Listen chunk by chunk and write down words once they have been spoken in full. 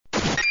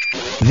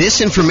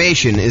This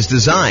information is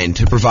designed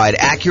to provide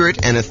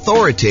accurate and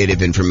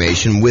authoritative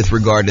information with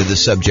regard to the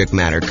subject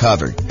matter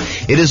covered.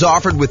 It is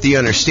offered with the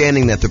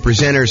understanding that the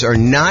presenters are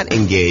not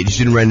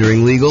engaged in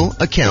rendering legal,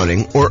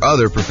 accounting, or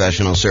other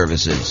professional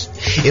services.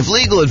 If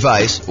legal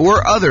advice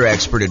or other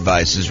expert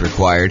advice is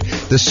required,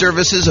 the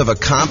services of a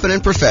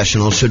competent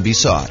professional should be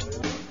sought.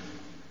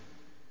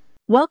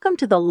 Welcome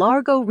to the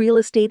Largo Real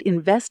Estate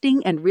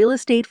Investing and Real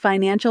Estate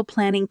Financial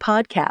Planning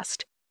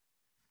Podcast.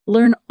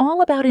 Learn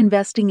all about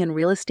investing in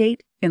real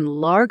estate in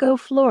Largo,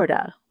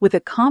 Florida, with a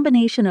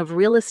combination of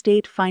real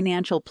estate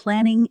financial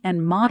planning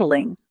and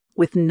modeling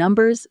with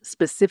numbers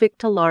specific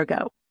to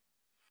Largo.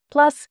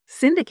 Plus,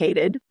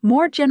 syndicated,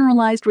 more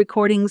generalized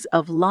recordings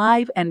of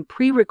live and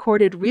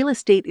pre-recorded real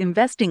estate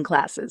investing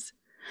classes,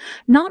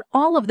 not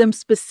all of them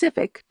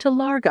specific to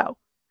Largo.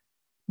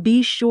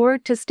 Be sure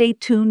to stay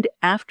tuned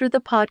after the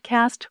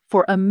podcast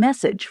for a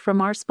message from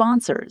our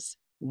sponsors.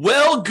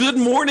 Well, good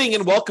morning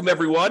and welcome,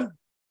 everyone.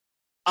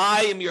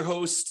 I am your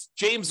host,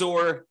 James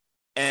Orr,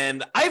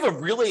 and I have a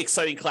really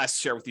exciting class to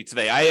share with you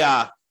today.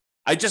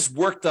 I just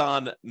worked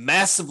on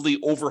massively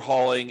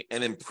overhauling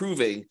and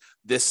improving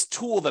this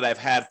tool that I've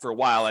had for a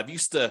while. I've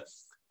used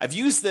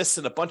this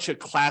in a bunch of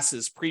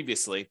classes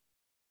previously.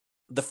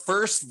 The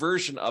first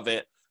version of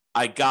it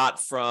I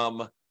got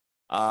from,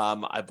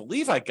 I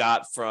believe I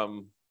got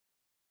from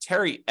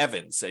Terry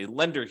Evans, a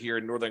lender here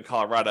in Northern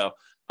Colorado.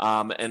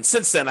 And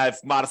since then,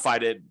 I've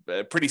modified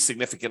it pretty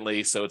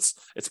significantly, so it's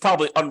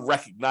probably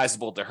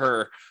unrecognizable to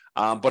her.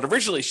 But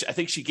originally, I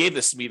think she gave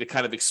this to me to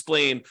kind of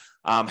explain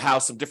how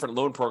some different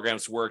loan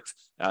programs worked.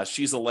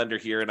 She's a lender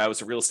here, and I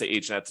was a real estate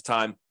agent at the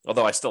time,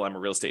 although I still am a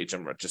real estate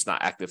agent, I'm just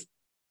not active.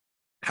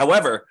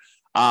 However,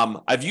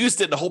 I've used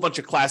it in a whole bunch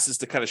of classes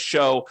to kind of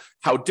show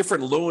how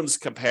different loans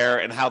compare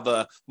and how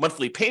the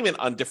monthly payment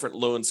on different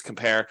loans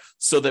compare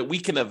so that we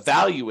can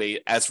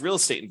evaluate as real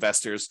estate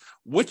investors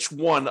which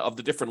one of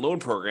the different loan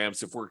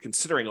programs, if we're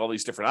considering all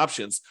these different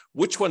options,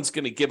 which one's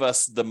going to give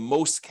us the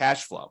most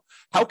cash flow.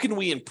 How can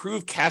we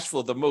improve cash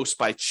flow the most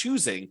by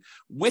choosing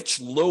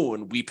which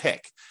loan we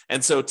pick?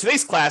 And so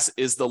today's class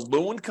is the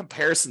loan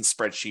comparison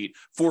spreadsheet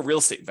for real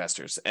estate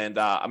investors. And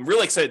I'm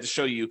really excited to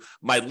show you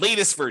my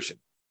latest version.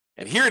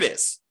 And here it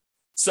is.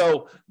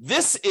 So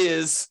this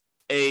is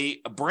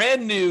a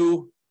brand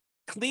new,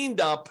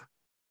 cleaned up,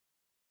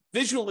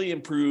 visually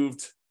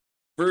improved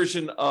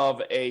version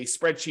of a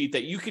spreadsheet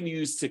that you can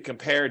use to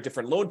compare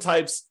different loan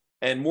types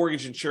and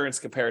mortgage insurance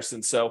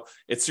comparisons. So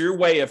it's your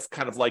way of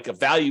kind of like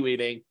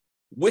evaluating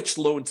which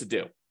loan to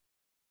do.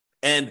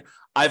 And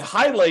I've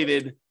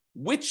highlighted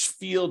which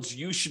fields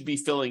you should be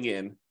filling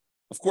in.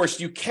 Of course,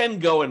 you can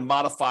go and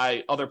modify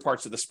other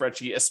parts of the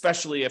spreadsheet,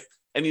 especially if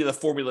any of the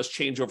formulas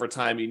change over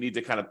time. You need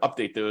to kind of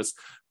update those.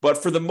 But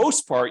for the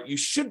most part, you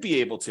should be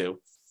able to.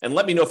 And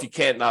let me know if you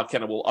can't. Now,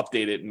 kind of we'll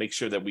update it and make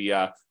sure that we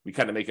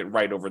kind of make it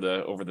right over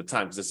the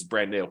time, because this is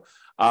brand new.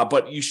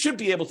 But you should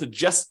be able to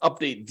just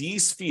update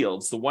these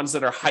fields, the ones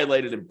that are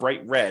highlighted in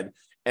bright red,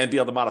 and be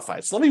able to modify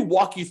it. So let me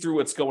walk you through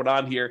what's going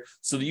on here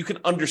so that you can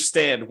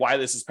understand why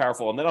this is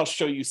powerful. And then I'll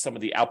show you some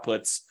of the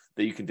outputs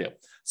that you can do.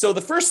 So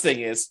the first thing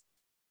is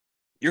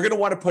you're going to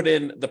want to put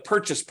in the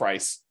purchase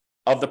price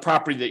of the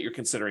property that you're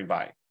considering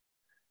buying.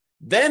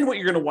 Then what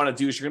you're going to want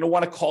to do is you're going to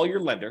want to call your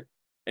lender,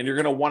 and you're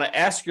going to want to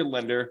ask your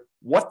lender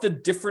what the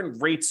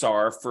different rates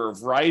are for a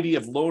variety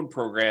of loan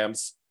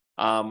programs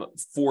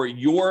for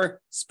your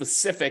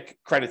specific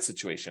credit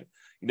situation.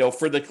 You know,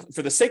 for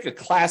the sake of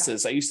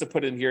classes, I used to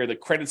put in here the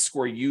credit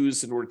score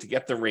used in order to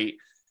get the rate,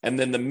 and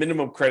then the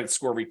minimum credit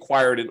score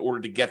required in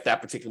order to get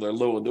that particular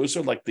loan. Those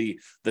are like the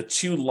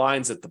two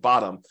lines at the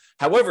bottom.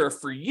 However,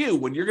 for you,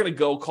 when you're going to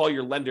go call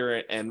your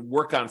lender and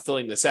work on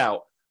filling this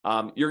out,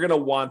 you're going to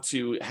want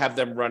to have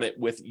them run it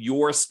with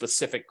your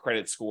specific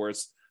credit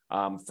scores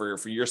for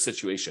your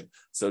situation.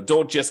 So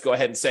don't just go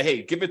ahead and say,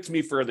 hey, give it to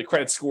me for the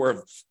credit score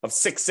of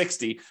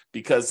 660,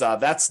 because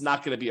that's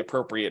not going to be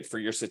appropriate for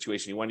your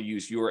situation. You want to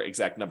use your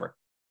exact number.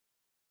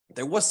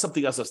 There was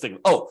something else I was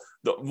thinking.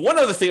 One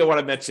other thing I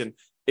want to mention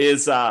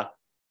is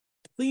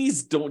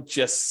please don't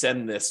just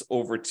send this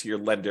over to your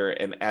lender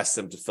and ask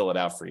them to fill it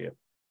out for you.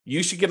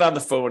 You should get on the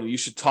phone and you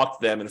should talk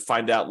to them and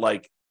find out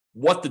like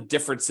what the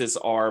differences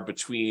are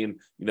between,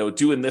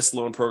 doing this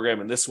loan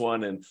program and this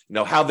one, and,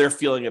 how they're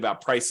feeling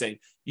about pricing.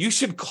 You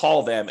should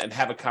call them and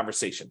have a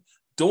conversation.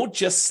 Don't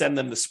just send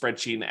them the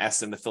spreadsheet and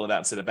ask them to fill it out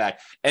and send it back.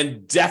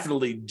 And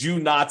definitely do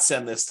not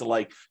send this to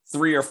like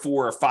 3 or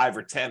 4 or 5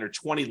 or 10 or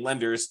 20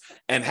 lenders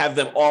and have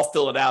them all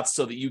fill it out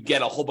so that you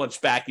get a whole bunch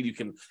back and you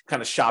can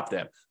kind of shop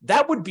them.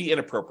 That would be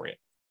inappropriate.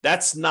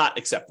 That's not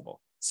acceptable.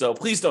 So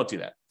please don't do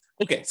that.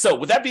 Okay, so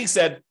with that being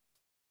said,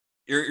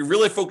 you're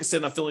really focused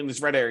in on filling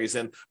these red areas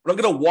in, but I'm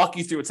going to walk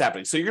you through what's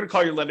happening. So you're going to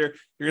call your lender.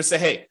 You're going to say,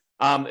 hey,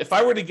 if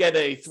I were to get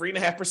a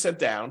 3.5%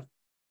 down,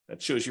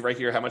 that shows you right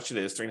here how much it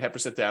is,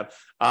 3.5% down,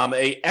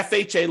 a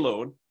FHA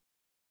loan,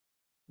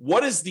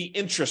 what is the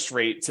interest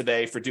rate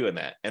today for doing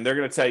that? And they're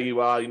going to tell you,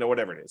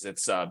 whatever it is.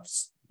 It's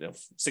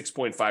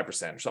 6.5%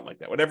 or something like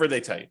that, whatever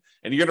they tell you.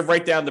 And you're going to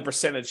write down the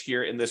percentage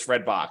here in this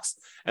red box.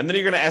 And then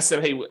you're going to ask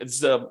them, hey, is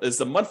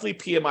the monthly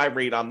PMI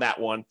rate on that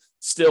one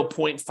still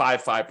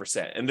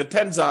 0.55%? And it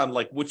depends on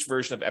like which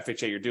version of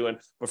FHA you're doing.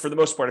 But for the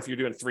most part, if you're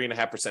doing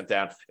 3.5%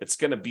 down, it's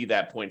going to be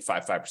that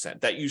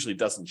 0.55%. That usually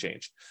doesn't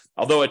change.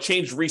 Although it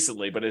changed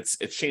recently, but it's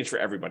changed for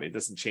everybody. It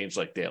doesn't change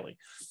like daily.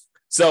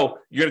 So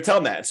you're going to tell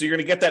them that. So you're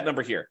going to get that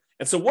number here.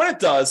 And so what it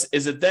does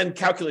is it then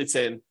calculates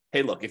in,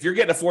 hey, look, if you're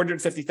getting a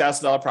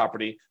 $450,000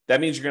 property, that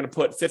means you're going to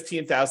put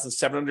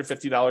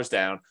 $15,750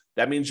 down.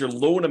 That means your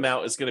loan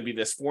amount is going to be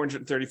this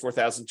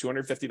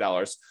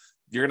 $434,250.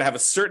 You're going to have a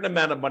certain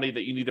amount of money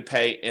that you need to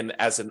pay in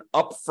as an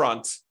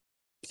upfront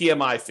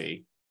PMI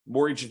fee,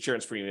 mortgage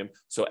insurance premium.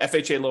 So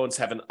FHA loans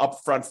have an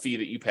upfront fee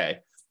that you pay.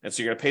 And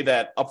so you're going to pay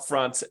that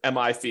upfront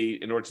MI fee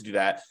in order to do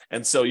that.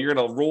 And so you're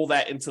going to roll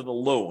that into the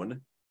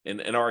loan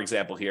in our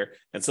example here.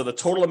 And so the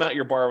total amount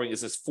you're borrowing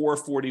is this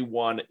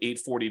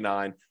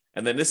 $441,849.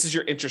 And then this is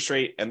your interest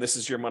rate, and this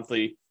is your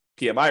monthly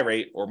PMI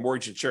rate or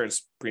mortgage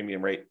insurance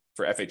premium rate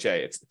for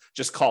FHA. It's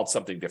just called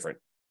something different.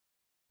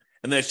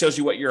 And then it shows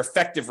you what your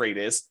effective rate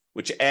is,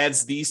 which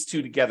adds these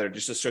two together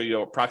just to show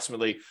you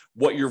approximately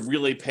what you're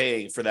really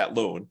paying for that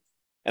loan.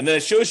 And then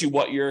it shows you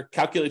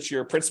calculates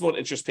your principal and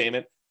interest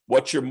payment,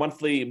 what your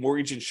monthly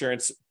mortgage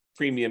insurance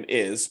premium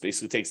is,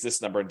 basically takes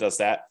this number and does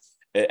that.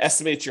 It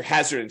estimates your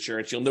hazard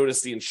insurance. You'll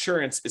notice the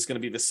insurance is going to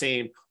be the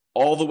same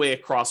all the way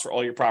across for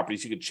all your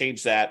properties. You can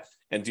change that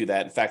and do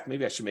that. In fact,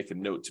 maybe I should make a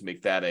note to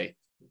make that a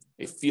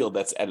field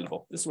that's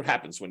editable. This is what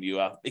happens when you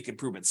make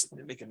improvements. I'm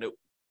going to make a note.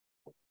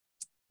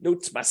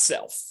 Note to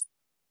myself.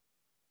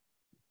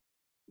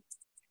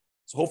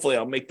 So hopefully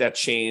I'll make that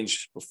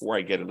change before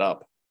I get it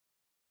up.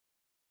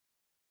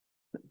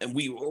 And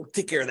we will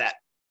take care of that.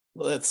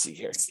 Well, let's see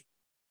here.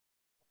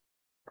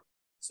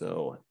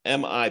 So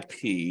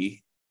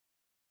MIP.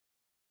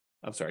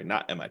 I'm sorry,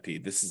 not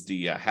MIP. This is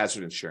the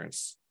hazard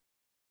insurance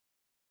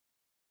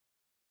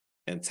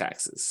and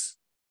taxes.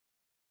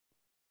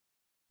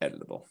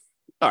 Editable.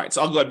 All right,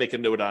 so I'll go ahead and make a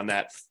note on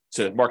that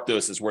to mark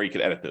those as where you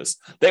can edit those.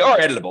 They are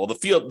editable.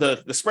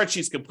 The spreadsheet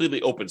is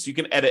completely open, so you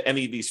can edit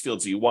any of these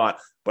fields you want,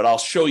 but I'll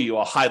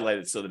highlight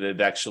it so that it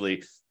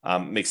actually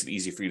makes it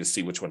easy for you to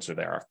see which ones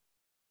there are.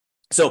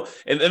 So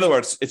in other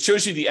words, it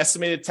shows you the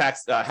estimated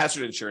tax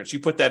hazard insurance. You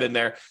put that in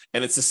there,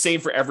 and it's the same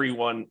for every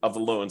one of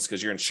the loans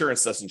because your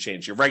insurance doesn't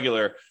change. Your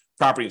regular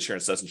property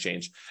insurance doesn't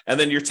change. And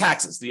then your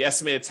taxes, the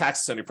estimated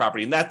taxes on your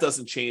property, and that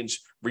doesn't change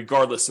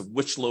regardless of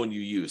which loan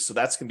you use. So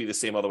that's going to be the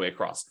same all the way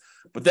across.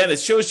 But then it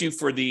shows you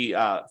for the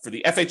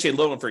FHA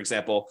loan, for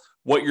example,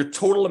 what your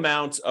total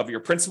amount of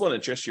your principal and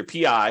interest, your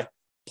PI,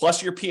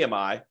 plus your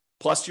PMI,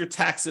 plus your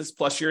taxes,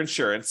 plus your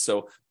insurance.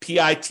 So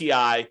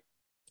PITI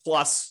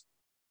plus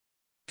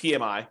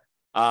PMI,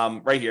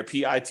 right here,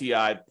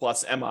 PITI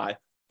plus MI,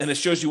 and it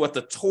shows you what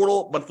the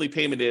total monthly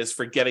payment is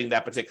for getting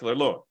that particular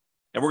loan.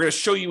 And we're going to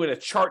show you in a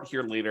chart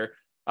here later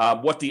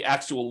what the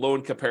actual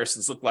loan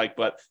comparisons look like,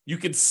 but you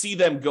can see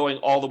them going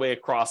all the way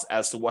across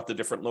as to what the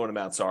different loan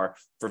amounts are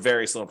for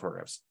various loan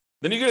programs.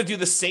 Then you're going to do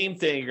the same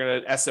thing. You're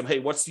going to ask them, hey,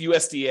 what's the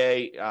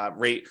USDA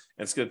rate?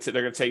 And they're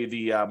going to tell you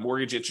the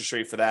mortgage interest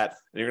rate for that.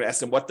 And you're going to ask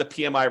them what the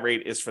PMI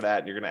rate is for that.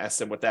 And you're going to ask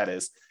them what that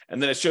is.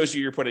 And then it shows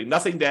you you're putting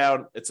nothing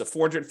down. It's a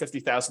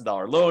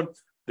 $450,000 loan.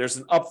 There's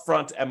an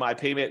upfront MI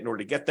payment in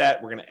order to get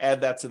that. We're going to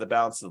add that to the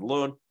balance of the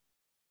loan.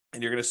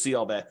 And you're going to see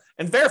all that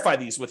and verify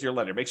these with your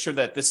lender. Make sure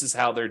that this is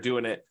how they're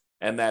doing it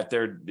and that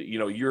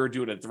you're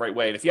doing it the right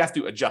way. And if you have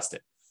to, adjust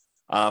it.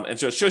 And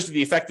so it shows you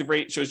the effective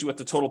rate, shows you what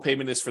the total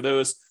payment is for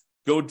those.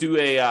 Go do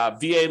a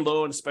VA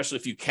loan, especially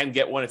if you can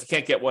get one. If you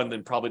can't get one,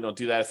 then probably don't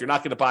do that. If you're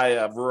not going to buy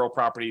a rural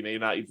property, you may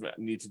not even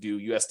need to do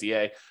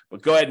USDA,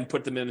 but go ahead and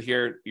put them in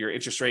here, your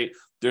interest rate.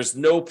 There's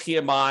no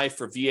PMI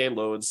for VA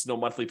loans, no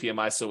monthly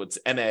PMI, so it's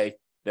NA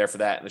there for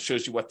that. And it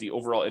shows you what the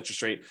overall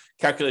interest rate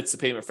calculates the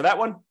payment for that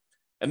one.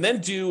 And then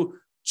do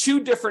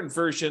two different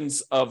versions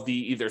of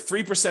the either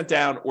 3%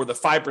 down or the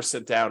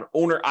 5% down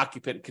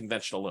owner-occupant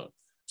conventional loan.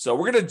 So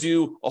we're going to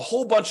do a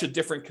whole bunch of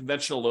different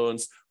conventional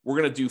loans. We're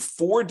going to do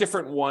 4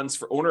 different ones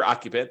for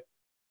owner-occupant,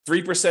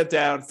 3%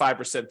 down,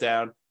 5%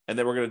 down, and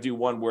then we're going to do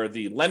one where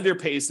the lender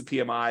pays the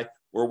PMI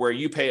or where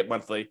you pay it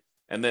monthly.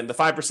 And then the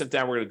 5%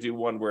 down, we're going to do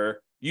one where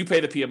you pay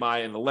the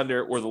PMI and the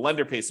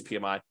lender pays the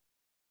PMI.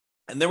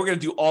 And then we're going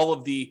to do all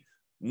of the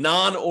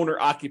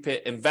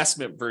non-owner-occupant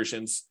investment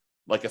versions,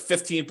 like a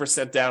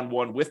 15% down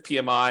one with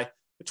PMI,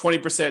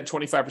 20%,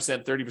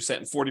 25%, 30%,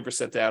 and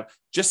 40% down,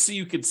 just so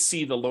you can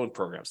see the loan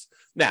programs.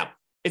 Now,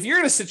 if you're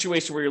in a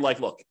situation where you're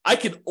like, look, I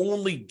can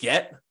only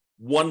get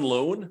one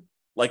loan,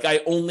 like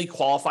I only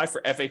qualify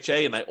for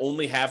FHA and I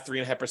only have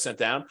 3.5%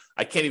 down,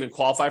 I can't even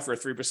qualify for a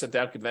 3%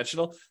 down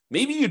conventional,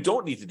 maybe you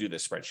don't need to do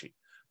this spreadsheet.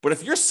 But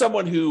if you're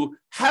someone who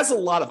has a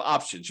lot of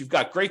options, you've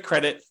got great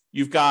credit,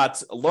 you've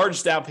got a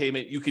large down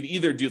payment, you could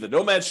either do the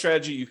nomad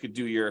strategy, you could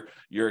do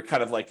your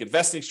kind of like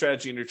investing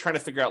strategy, and you're trying to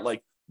figure out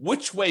like,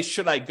 which way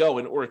should I go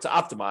in order to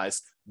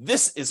optimize?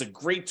 This is a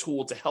great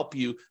tool to help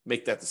you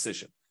make that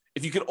decision.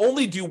 If you can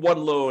only do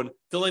one loan,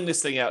 filling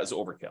this thing out is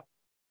overkill.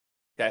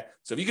 Okay.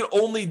 So if you can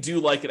only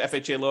do like an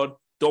FHA loan,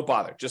 don't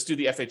bother. Just do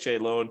the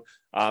FHA loan,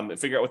 and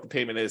figure out what the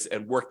payment is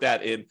and work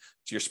that in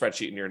to your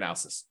spreadsheet and your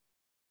analysis.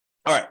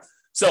 All right.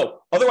 So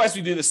otherwise,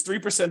 we do this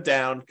 3%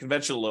 down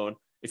conventional loan.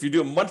 If you're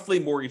doing monthly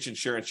mortgage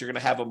insurance, you're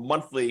going to have a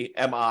monthly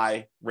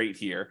MI rate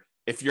here.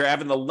 If you're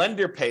having the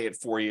lender pay it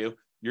for you,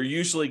 you're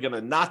usually going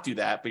to not do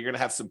that, but you're going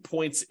to have some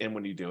points in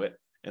when you do it.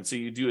 And so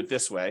you do it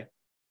this way.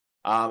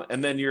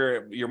 And then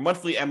your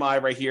monthly MI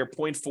right here,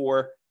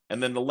 0.4,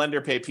 and then the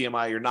lender pay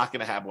PMI, you're not going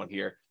to have one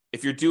here.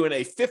 If you're doing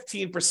a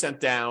 15%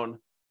 down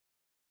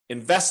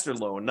investor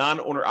loan,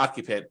 non-owner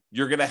occupant,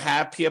 you're going to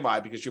have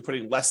PMI because you're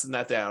putting less than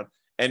that down,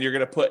 and you're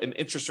going to put an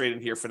interest rate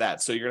in here for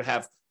that. So you're going to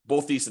have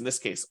both these in this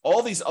case.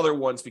 All these other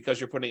ones, because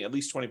you're putting at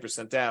least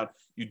 20% down,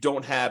 you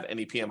don't have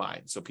any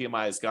PMI. So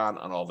PMI is gone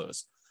on all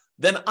those.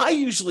 Then I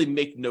usually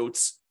make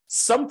notes.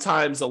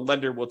 Sometimes a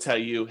lender will tell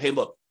you, hey,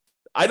 look,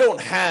 I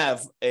don't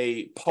have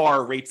a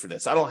par rate for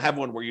this. I don't have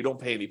one where you don't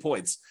pay any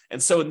points.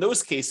 And so in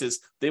those cases,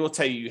 they will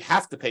tell you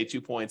have to pay 2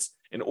 points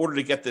in order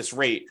to get this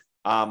rate.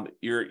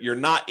 You're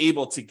not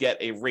able to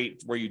get a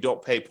rate where you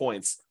don't pay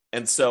points.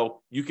 And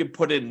so you can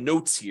put in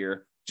notes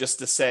here just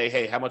to say,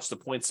 hey, how much the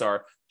points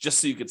are, just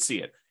so you can see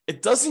it.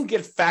 It doesn't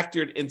get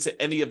factored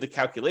into any of the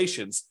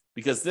calculations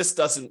because this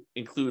doesn't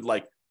include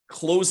like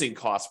closing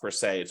costs per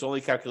se. It's only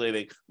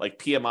calculating like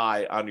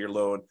PMI on your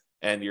loan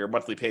and your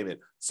monthly payment.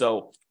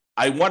 So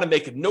I want to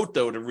make a note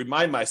though to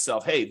remind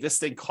myself, hey, this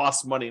thing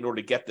costs money in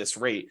order to get this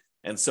rate.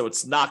 And so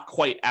it's not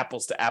quite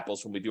apples to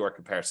apples when we do our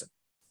comparison.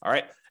 All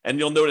right. And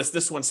you'll notice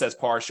this one says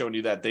par, showing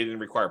you that they didn't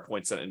require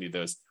points on any of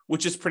those,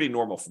 which is pretty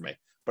normal for me.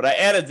 But I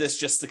added this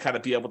just to kind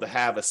of be able to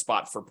have a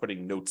spot for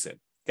putting notes in.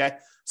 Okay.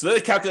 So then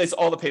it calculates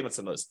all the payments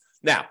on those.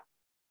 Now,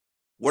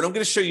 what I'm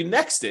going to show you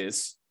next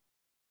is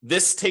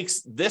this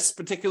takes this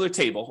particular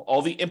table,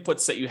 all the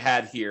inputs that you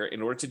had here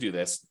in order to do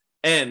this,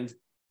 and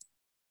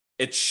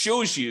it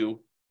shows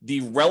you the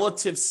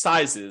relative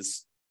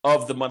sizes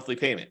of the monthly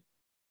payment.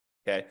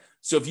 Okay.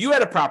 So if you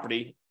had a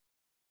property,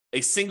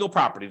 a single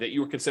property that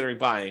you were considering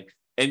buying,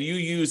 and you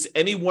use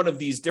any one of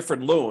these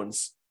different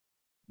loans,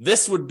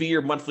 this would be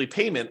your monthly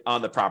payment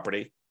on the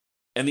property,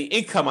 and the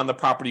income on the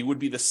property would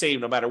be the same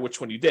no matter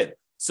which one you did.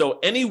 So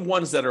any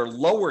ones that are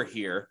lower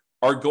here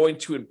are going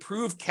to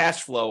improve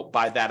cash flow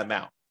by that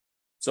amount.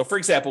 So for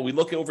example, we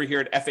look over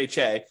here at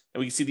FHA, and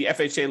we can see the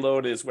FHA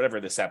loan is whatever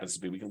this happens to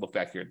be. We can look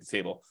back here at the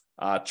table,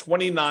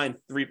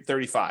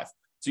 $29,335.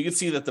 So you can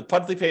see that the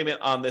monthly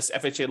payment on this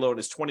FHA loan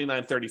is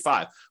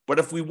 $29,335. But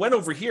if we went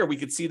over here, we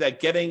could see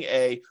that getting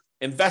a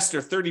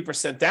investor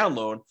 30% down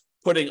loan,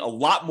 putting a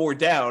lot more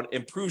down,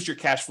 improves your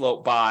cash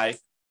flow by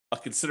a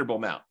considerable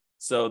amount.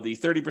 So the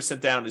 30%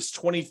 down is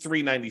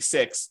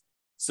 $23.96.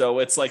 So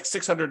it's like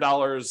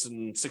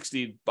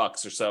 $600.60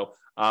 or so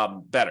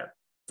better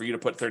for you to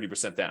put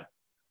 30% down.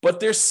 But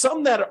there's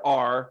some that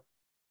are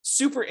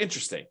super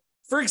interesting.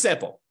 For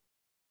example,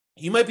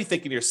 you might be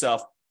thinking to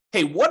yourself,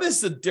 hey, what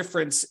is the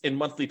difference in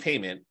monthly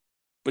payment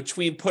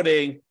between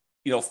putting,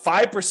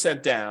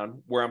 5%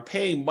 down where I'm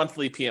paying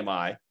monthly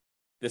PMI,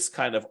 this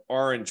kind of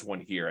orange one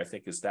here, I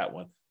think is that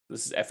one.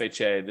 This is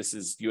FHA, this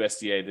is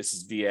USDA, this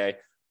is VA,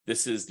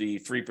 this is the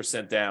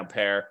 3% down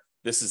pair,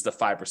 this is the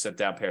 5%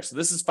 down pair. So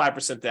this is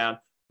 5% down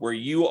where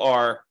you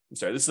are,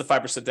 this is the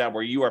 5% down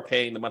where you are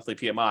paying the monthly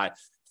PMI.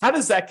 How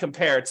does that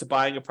compare to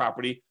buying a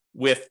property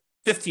with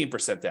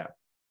 15% down?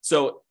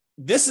 So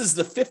this is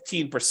the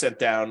 15%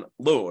 down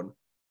loan.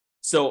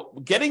 So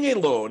getting a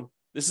loan,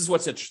 this is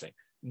what's interesting.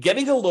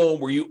 Getting a loan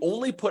where you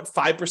only put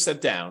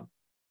 5% down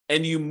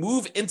and you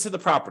move into the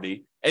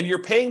property and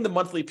you're paying the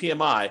monthly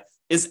PMI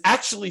is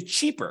actually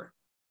cheaper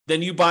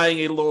than you buying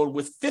a loan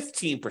with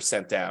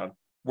 15% down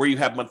where you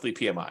have monthly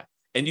PMI.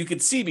 And you can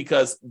see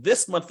because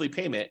this monthly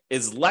payment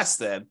is less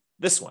than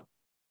this one.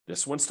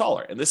 This one's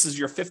taller, and this is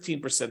your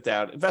 15%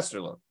 down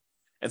investor loan.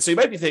 And so you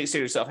might be saying to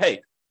yourself,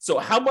 hey, so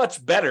how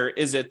much better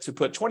is it to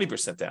put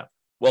 20% down?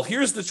 Well,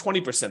 here's the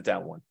 20%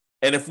 down one.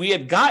 And if we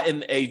had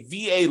gotten a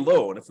VA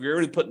loan, if we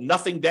were to put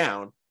nothing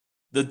down,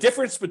 the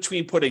difference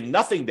between putting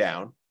nothing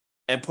down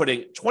and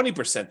putting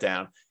 20%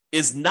 down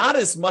is not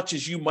as much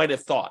as you might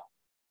have thought,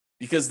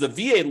 because the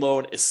VA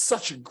loan is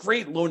such a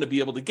great loan to be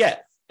able to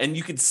get. And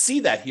you can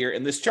see that here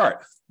in this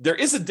chart. There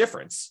is a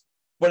difference,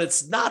 but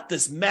it's not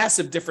this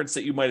massive difference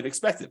that you might have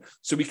expected.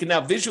 So we can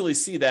now visually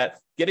see that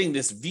getting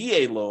this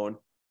VA loan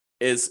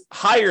is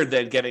higher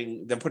than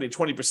putting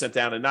 20%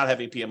 down and not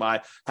having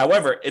PMI.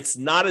 However, it's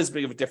not as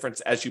big of a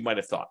difference as you might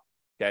have thought.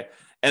 Okay.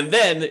 And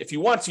then if you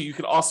want to, you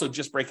can also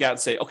just break out and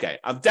say, okay,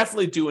 I'm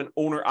definitely doing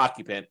owner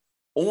occupant.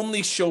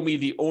 Only show me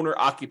the owner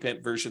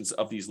occupant versions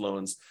of these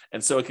loans.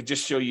 And so it could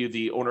just show you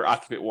the owner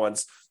occupant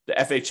ones, the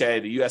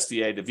FHA, the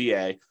USDA, the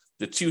VA,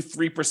 the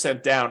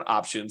 3% down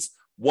options,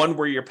 one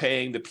where you're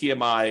paying the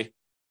PMI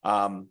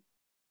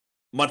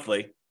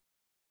monthly,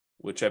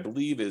 which I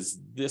believe is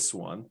this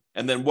one.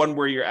 And then one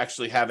where you're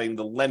actually having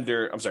the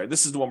lender,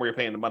 this is the one where you're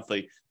paying the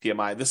monthly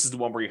PMI. This is the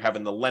one where you're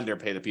having the lender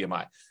pay the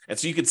PMI. And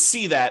so you can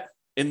see that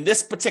in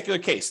this particular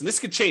case, and this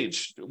could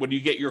change when you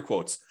get your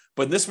quotes,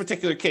 but in this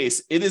particular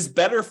case, it is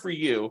better for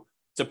you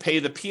to pay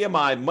the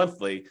PMI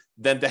monthly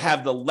than to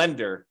have the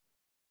lender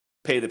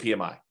pay the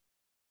PMI.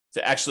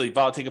 to actually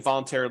take a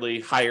voluntarily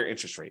higher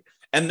interest rate.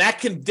 And that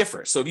can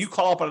differ. So if you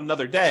call up on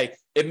another day,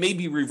 it may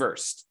be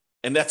reversed.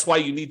 And that's why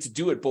you need to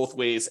do it both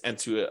ways and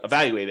to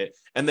evaluate it.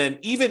 And then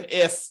even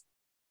if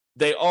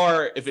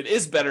it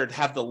is better to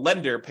have the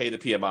lender pay the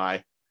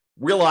PMI,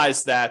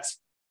 realize that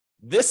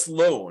this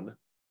loan,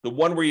 the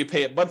one where you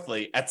pay it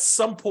monthly, at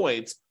some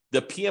point,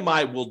 the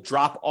PMI will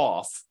drop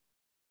off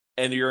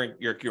and your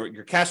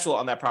cash flow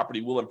on that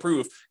property will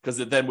improve because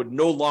it then would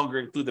no longer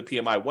include the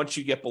PMI once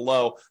you get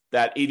below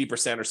that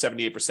 80% or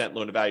 78%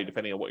 loan to value,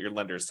 depending on what your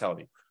lender is telling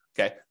you.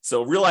 Okay,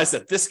 so realize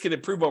that this can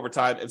improve over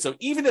time. And so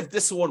even if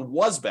this one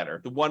was better,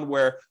 the one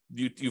where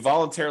you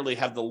voluntarily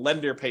have the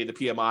lender pay the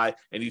PMI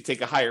and you take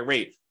a higher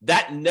rate,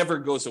 that never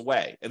goes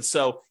away. And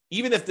so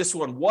even if this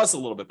one was a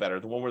little bit better,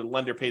 the one where the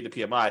lender paid the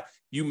PMI,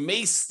 you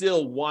may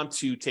still want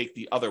to take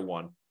the other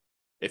one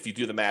if you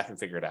do the math and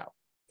figure it out.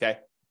 Okay.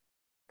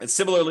 And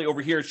similarly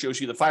over here, it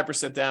shows you the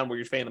 5% down where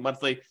you're paying the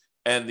monthly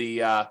and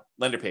the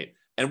lender paid.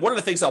 And one of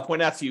the things I'll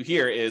point out to you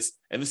here is,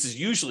 and this is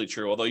usually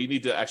true, although you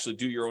need to actually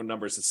do your own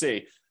numbers to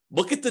see,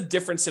 look at the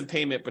difference in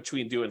payment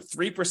between doing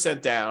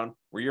 3% down,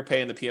 where you're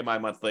paying the PMI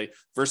monthly,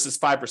 versus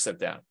 5%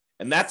 down.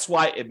 And that's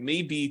why it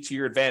may be to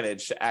your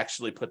advantage to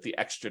actually put the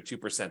extra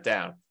 2%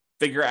 down.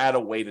 Figure out a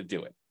way to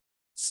do it.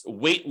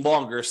 Wait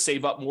longer,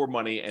 save up more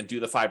money, and do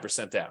the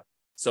 5% down.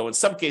 So in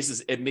some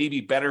cases, it may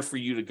be better for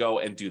you to go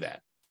and do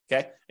that.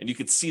 Okay? And you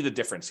can see the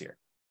difference here.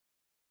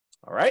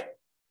 All right?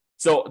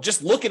 So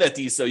just looking at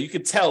these, though, you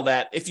could tell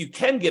that if you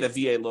can get a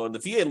VA loan, the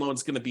VA loan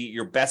is going to be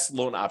your best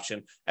loan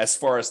option as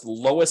far as the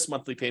lowest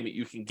monthly payment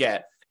you can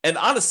get. And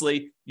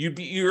honestly,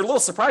 you're a little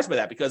surprised by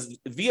that because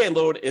VA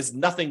loan is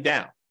nothing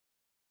down.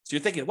 So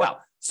you're thinking, wow,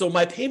 so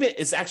my payment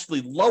is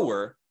actually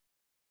lower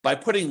by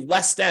putting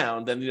less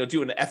down than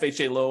doing an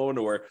FHA loan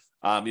or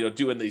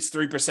doing these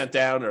 3%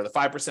 down or the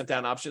 5%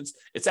 down options.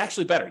 It's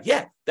actually better.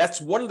 Yeah, that's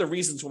one of the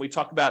reasons when we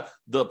talk about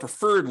the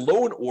preferred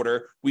loan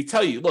order, we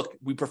tell you, look,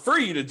 we prefer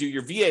you to do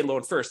your VA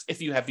loan first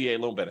if you have VA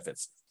loan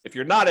benefits. If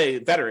you're not a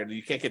veteran and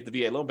you can't get the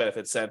VA loan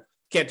benefits, then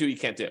can't do what you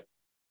can't do.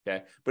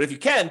 Okay, but if you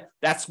can,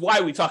 that's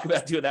why we talk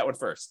about doing that one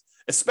first,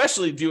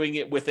 especially doing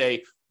it with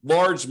a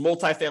large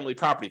multifamily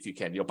property if you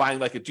can, buying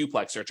like a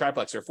duplex or a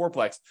triplex or a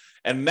fourplex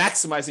and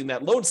maximizing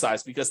that loan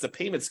size because the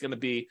payment's going to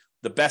be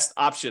the best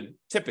option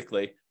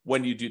typically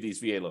when you do these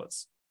VA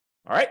loans.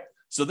 All right.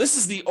 So this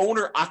is the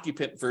owner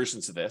occupant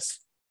versions of this.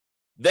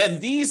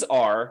 Then these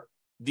are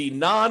the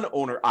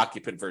non-owner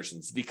occupant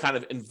versions, the kind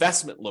of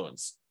investment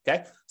loans.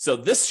 Okay. So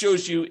this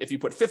shows you if you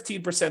put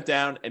 15%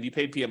 down and you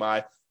paid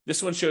PMI,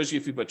 this one shows you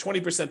if you put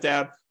 20%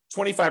 down,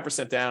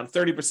 25% down,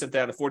 30%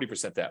 down, and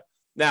 40% down.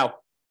 Now,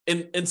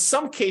 in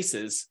some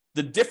cases,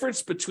 the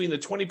difference between the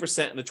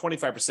 20% and the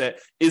 25%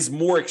 is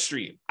more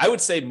extreme. I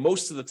would say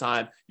most of the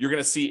time, you're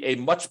going to see a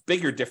much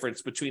bigger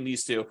difference between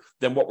these two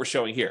than what we're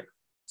showing here.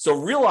 So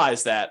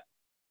realize that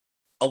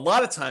a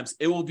lot of times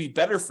it will be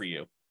better for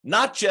you,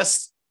 not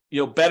just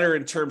better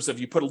in terms of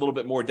you put a little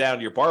bit more down,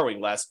 you're borrowing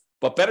less,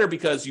 but better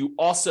because you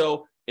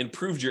also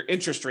improved your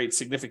interest rate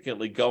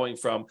significantly going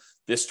from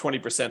this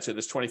 20% to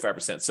this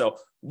 25%. So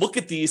look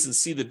at these and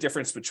see the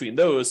difference between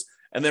those.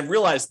 And then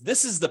realize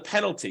this is the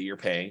penalty you're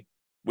paying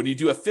when you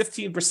do a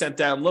 15%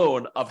 down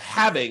loan of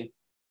having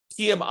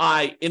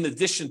PMI in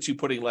addition to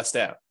putting less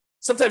down.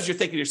 Sometimes you're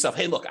thinking to yourself,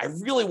 hey, look, I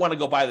really want to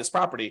go buy this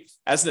property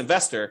as an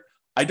investor.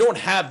 I don't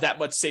have that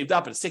much saved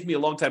up. And it's taken me a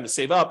long time to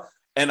save up.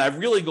 And I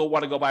really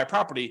want to go buy a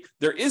property.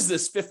 There is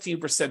this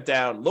 15%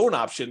 down loan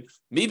option.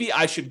 Maybe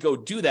I should go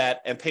do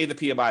that and pay the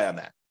PMI on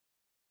that.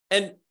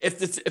 And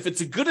if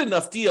it's a good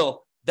enough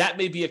deal, that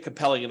may be a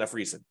compelling enough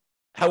reason.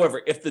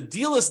 However, if the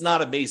deal is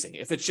not amazing,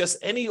 if it's just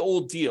any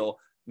old deal,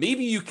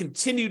 maybe you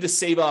continue to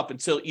save up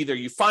until either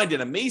you find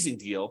an amazing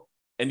deal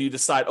and you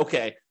decide,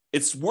 okay,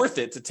 it's worth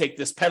it to take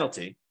this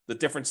penalty, the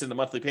difference in the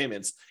monthly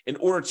payments, in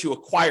order to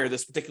acquire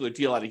this particular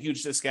deal at a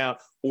huge discount,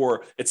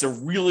 or it's a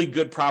really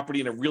good property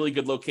in a really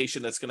good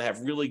location that's going to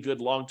have really good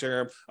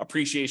long-term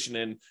appreciation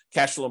and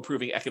cash flow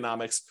improving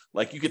economics.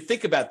 Like you could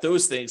think about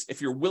those things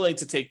if you're willing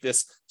to take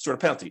this sort of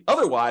penalty.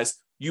 Otherwise,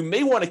 you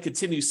may want to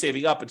continue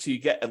saving up until you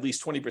get at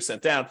least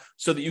 20% down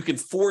so that you can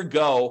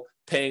forego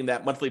paying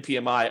that monthly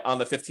PMI on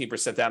the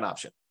 15% down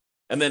option.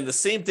 And then the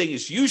same thing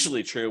is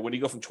usually true when you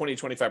go from 20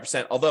 to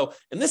 25%, although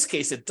in this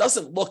case, it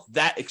doesn't look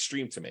that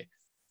extreme to me.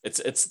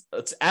 It's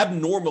an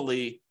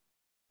abnormally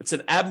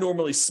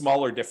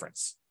smaller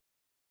difference.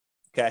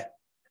 Okay.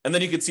 And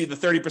then you can see the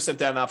 30%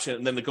 down option,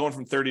 and then the going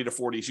from 30 to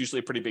 40 is usually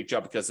a pretty big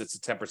jump because it's a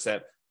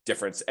 10%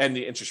 difference, and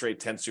the interest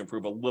rate tends to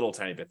improve a little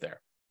tiny bit there.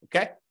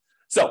 Okay.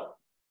 So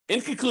in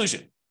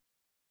conclusion,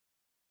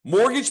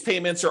 mortgage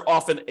payments are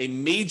often a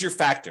major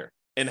factor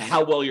in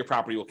how well your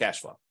property will cash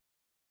flow.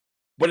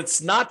 But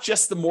it's not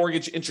just the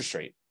mortgage interest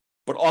rate,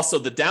 but also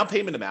the down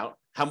payment amount,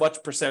 how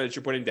much percentage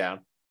you're putting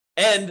down,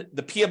 and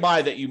the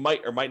PMI that you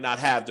might or might not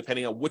have,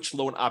 depending on which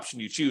loan option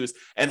you choose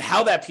and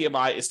how that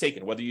PMI is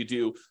taken, whether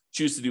you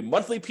choose to do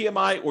monthly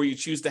PMI or you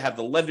choose to have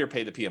the lender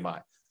pay the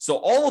PMI. So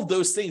all of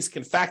those things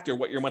can factor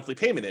what your monthly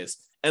payment is.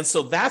 And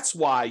so that's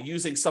why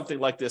using something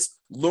like this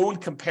loan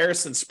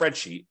comparison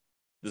spreadsheet,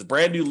 this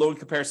brand new loan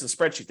comparison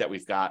spreadsheet that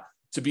we've got,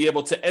 to be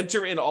able to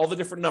enter in all the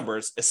different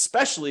numbers,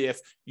 especially if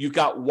you've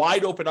got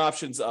wide open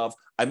options of,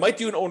 I might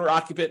do an owner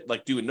occupant,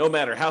 like do a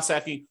nomad or house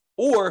hacking,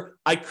 or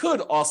I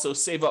could also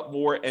save up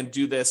more and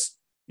do this,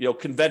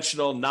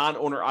 conventional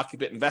non-owner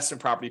occupant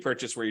investment property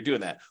purchase where you're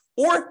doing that.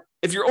 Or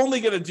if you're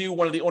only going to do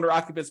one of the owner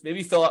occupants,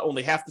 maybe fill out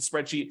only half the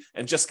spreadsheet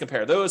and just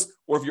compare those.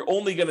 Or if you're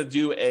only going to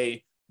do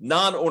a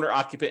non-owner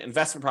occupant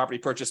investment property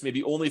purchase,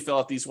 maybe only fill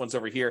out these ones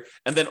over here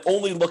and then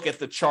only look at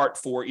the chart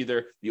for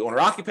either the owner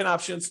occupant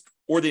options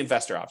or the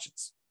investor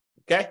options.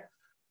 Okay.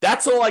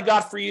 That's all I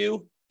got for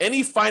you.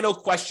 Any final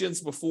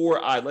questions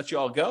before I let you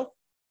all go?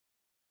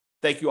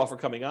 Thank you all for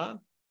coming on.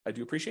 I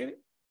do appreciate it.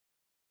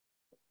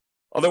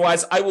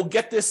 Otherwise, I will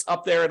get this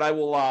up there and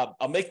I'll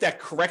make that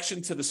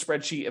correction to the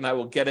spreadsheet and I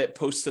will get it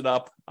posted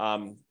up.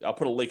 I'll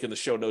put a link in the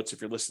show notes if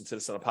you're listening to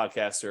this on a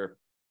podcast or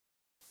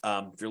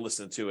if you're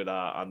listening to it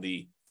on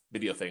the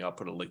video thing, I'll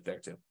put a link there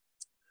too.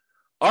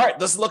 All right,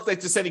 doesn't look like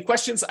there's any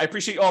questions. I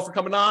appreciate you all for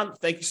coming on.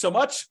 Thank you so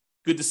much.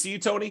 Good to see you,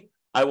 Tony.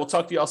 I will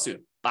talk to you all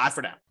soon. Bye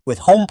for now. With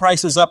home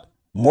prices up,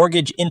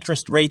 mortgage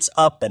interest rates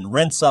up, and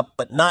rents up,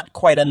 but not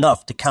quite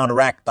enough to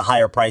counteract the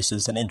higher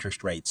prices and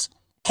interest rates,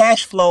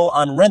 cash flow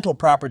on rental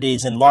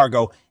properties in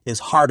Largo is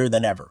harder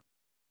than ever.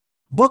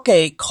 Book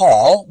a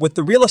call with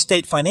the Real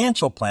Estate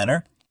Financial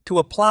Planner to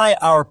apply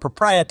our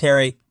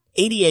proprietary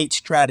 88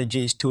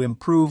 strategies to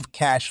improve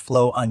cash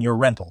flow on your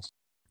rentals.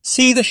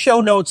 See the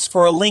show notes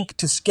for a link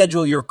to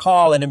schedule your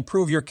call and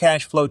improve your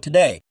cash flow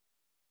today.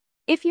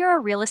 If you're a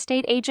real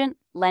estate agent,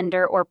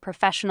 lender, or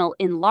professional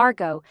in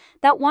Largo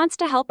that wants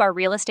to help our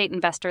real estate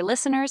investor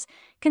listeners,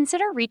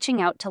 consider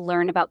reaching out to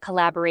learn about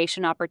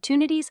collaboration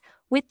opportunities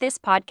with this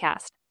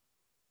podcast.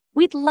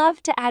 We'd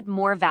love to add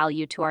more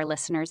value to our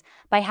listeners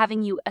by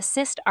having you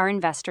assist our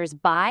investors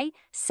buy,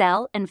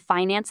 sell, and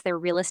finance their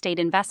real estate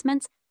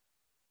investments.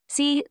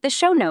 See the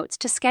show notes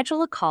to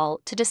schedule a call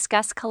to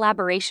discuss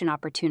collaboration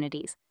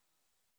opportunities.